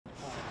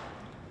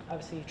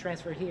obviously you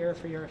transferred here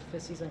for your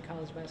 5th season of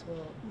college basketball.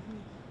 You're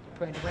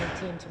playing a ranked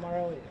team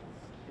tomorrow.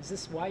 Is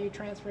this why you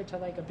transferred to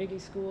like a Big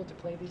East school to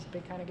play these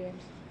big kind of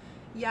games?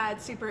 Yeah,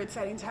 it's super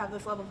exciting to have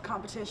this level of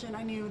competition.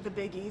 I knew the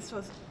Big East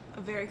was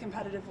a very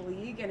competitive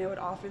league and it would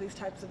offer these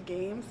types of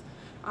games,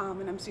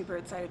 and I'm super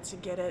excited to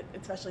get it,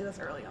 especially this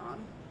early on.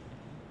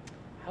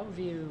 How have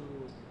you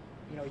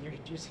you're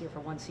just here for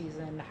one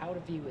season. How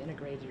have you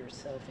integrated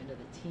yourself into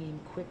the team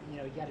quick?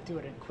 You got to do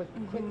it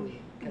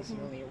quickly because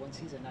you're only here one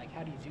season. Like,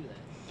 how do you do that?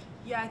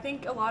 Yeah, I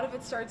think a lot of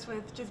it starts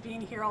with just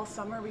being here all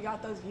summer. We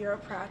got those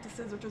Europe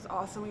practices, which was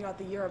awesome. We got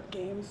the Europe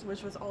games,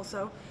 which was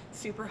also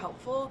super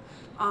helpful.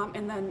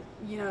 And then,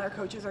 our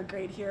coaches are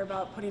great here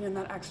about putting in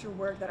that extra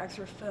work, that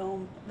extra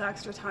film, that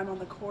extra time on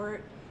the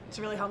court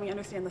to really help me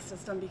understand the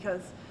system,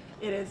 because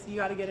you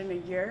got to get in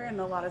a year,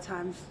 and a lot of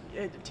times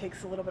it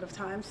takes a little bit of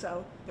time,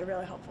 so they're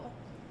really helpful.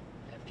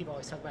 People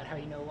always talk about how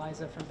you know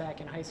Liza from back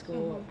in high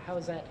school. How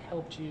has that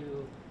helped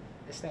you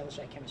establish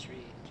that chemistry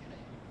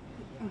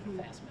in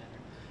a fast manner?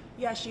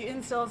 Yeah, she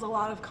instills a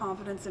lot of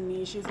confidence in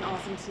me. She's an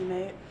awesome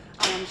teammate.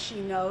 She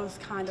knows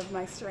kind of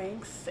my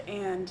strengths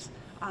and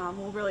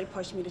will really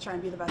push me to try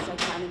and be the best I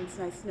can, and it's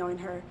nice knowing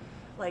her,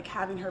 like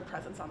having her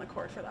presence on the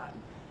court for that.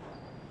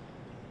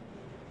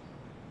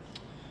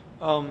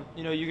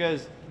 You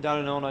guys down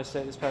in Illinois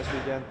State this past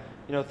weekend,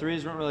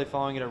 threes weren't really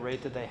falling at a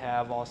rate that they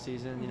have all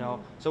season,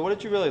 So what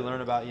did you really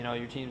learn about,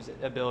 your team's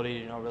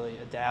ability to, really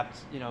adapt,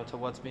 to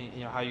what's being,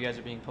 how you guys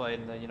are being played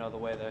and the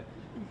way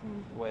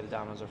the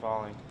dominoes are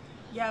falling?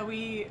 Yeah,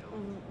 we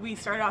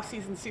started off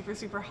season super,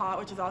 super hot,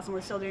 which is awesome. We're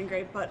still doing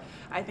great, but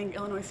I think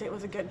Illinois State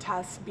was a good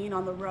test, being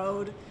on the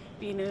road,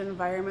 being in an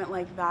environment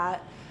like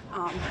that.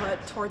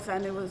 But towards the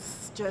end, it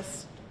was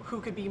just who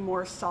could be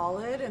more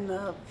solid in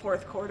the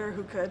fourth quarter,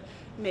 who could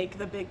make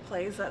the big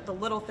plays, the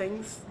little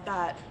things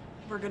that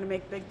were going to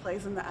make big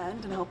plays in the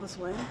end and help us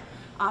win.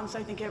 So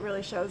I think it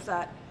really shows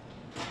that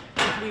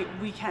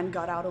we can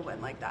gut out a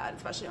win like that,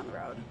 especially on the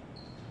road.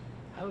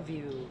 How have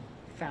you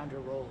found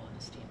your role on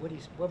this team?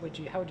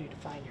 How would you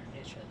define your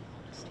niche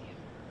on this team?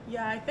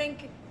 Yeah, I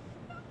think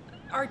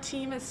our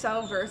team is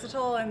so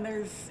versatile, and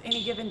there's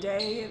any given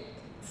day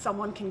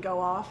someone can go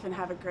off and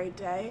have a great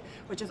day,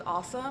 which is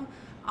awesome.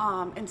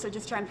 And so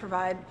just trying to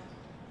provide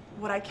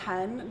what I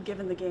can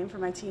given the game for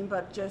my team,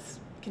 but just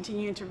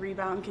continuing to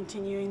rebound,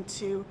 continuing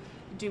to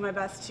do my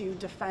best to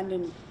defend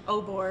and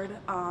O-board,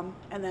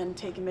 and then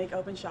take and make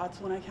open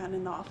shots when I can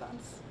in the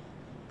offense.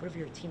 What have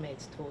your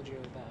teammates told you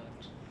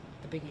about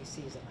the Big East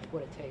season? Like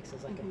what it takes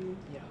as like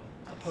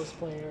a post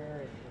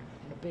player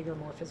in a bigger,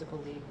 more physical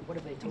league? What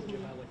have they told you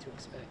about what to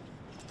expect?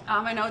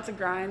 I know it's a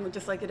grind,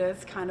 just like it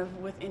is kind of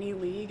with any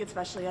league,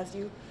 especially as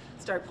you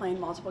start playing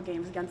multiple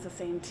games against the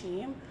same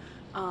team.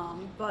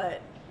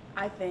 But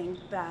I think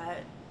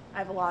that I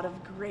have a lot of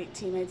great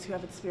teammates who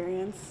have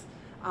experience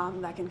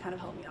that can kind of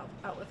help me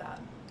out with that.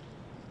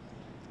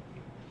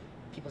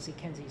 People see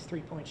Kenzie's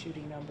three-point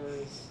shooting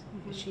numbers.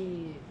 Is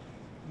she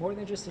more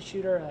than just a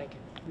shooter? Like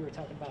we were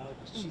talking about,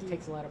 she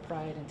takes a lot of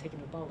pride in taking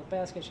the ball to the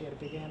basket. She had a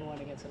big and one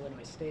against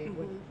Illinois State.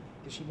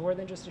 Is she more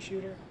than just a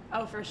shooter?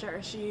 Oh, for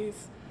sure.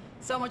 She's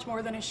so much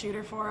more than a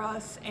shooter for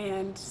us,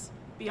 and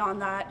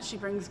beyond that, she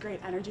brings great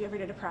energy every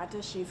day to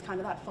practice. She's kind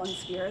of that fun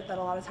spirit that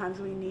a lot of times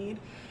we need.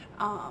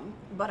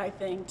 But I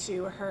think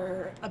to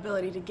her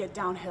ability to get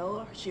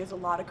downhill, she has a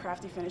lot of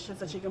crafty finishes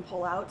that she can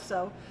pull out.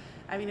 So,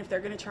 I mean, if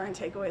they're going to try and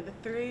take away the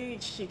three,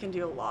 she can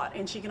do a lot,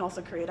 and she can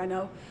also create. I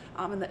know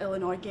in the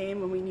Illinois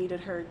game when we needed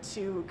her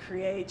to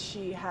create,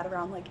 she had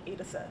around like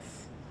 8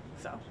 assists.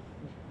 So,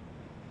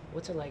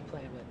 what's it like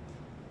playing with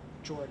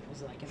Jordan,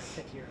 who's like in her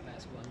 5th year of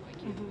basketball,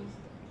 like you?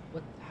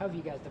 How have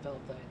you guys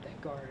developed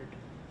that guard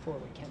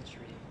forward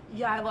chemistry?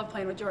 Yeah, I love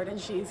playing with Jordan.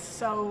 She's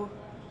so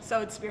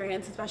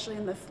experienced, especially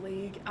in this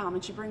league,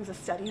 and she brings a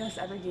steadiness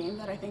every game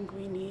that I think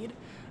we need.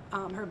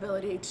 Her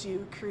ability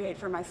to create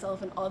for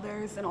myself and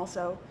others, and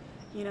also,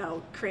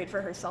 create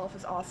for herself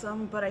is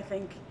awesome. But I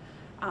think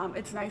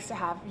it's nice to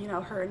have,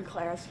 her and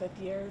Claire's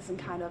 5th years, and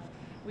kind of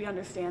we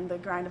understand the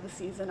grind of the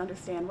season,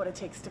 understand what it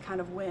takes to kind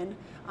of win.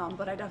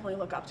 But I definitely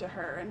look up to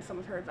her and some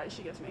of her advice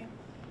she gives me.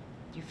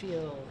 Do you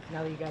feel,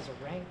 now that you guys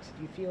are ranked,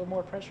 do you feel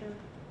more pressure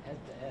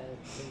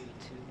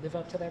to live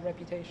up to that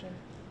reputation?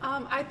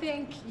 I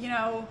think,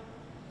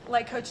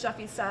 like Coach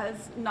Duffy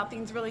says,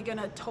 nothing's really going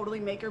to totally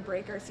make or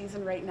break our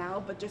season right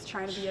now, but just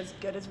trying to be as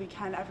good as we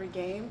can every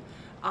game.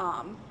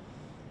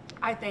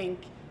 I think,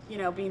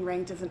 being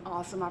ranked is an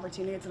awesome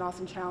opportunity. It's an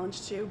awesome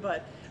challenge too,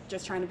 but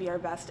just trying to be our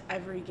best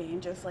every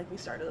game, just like we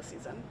started the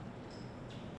season.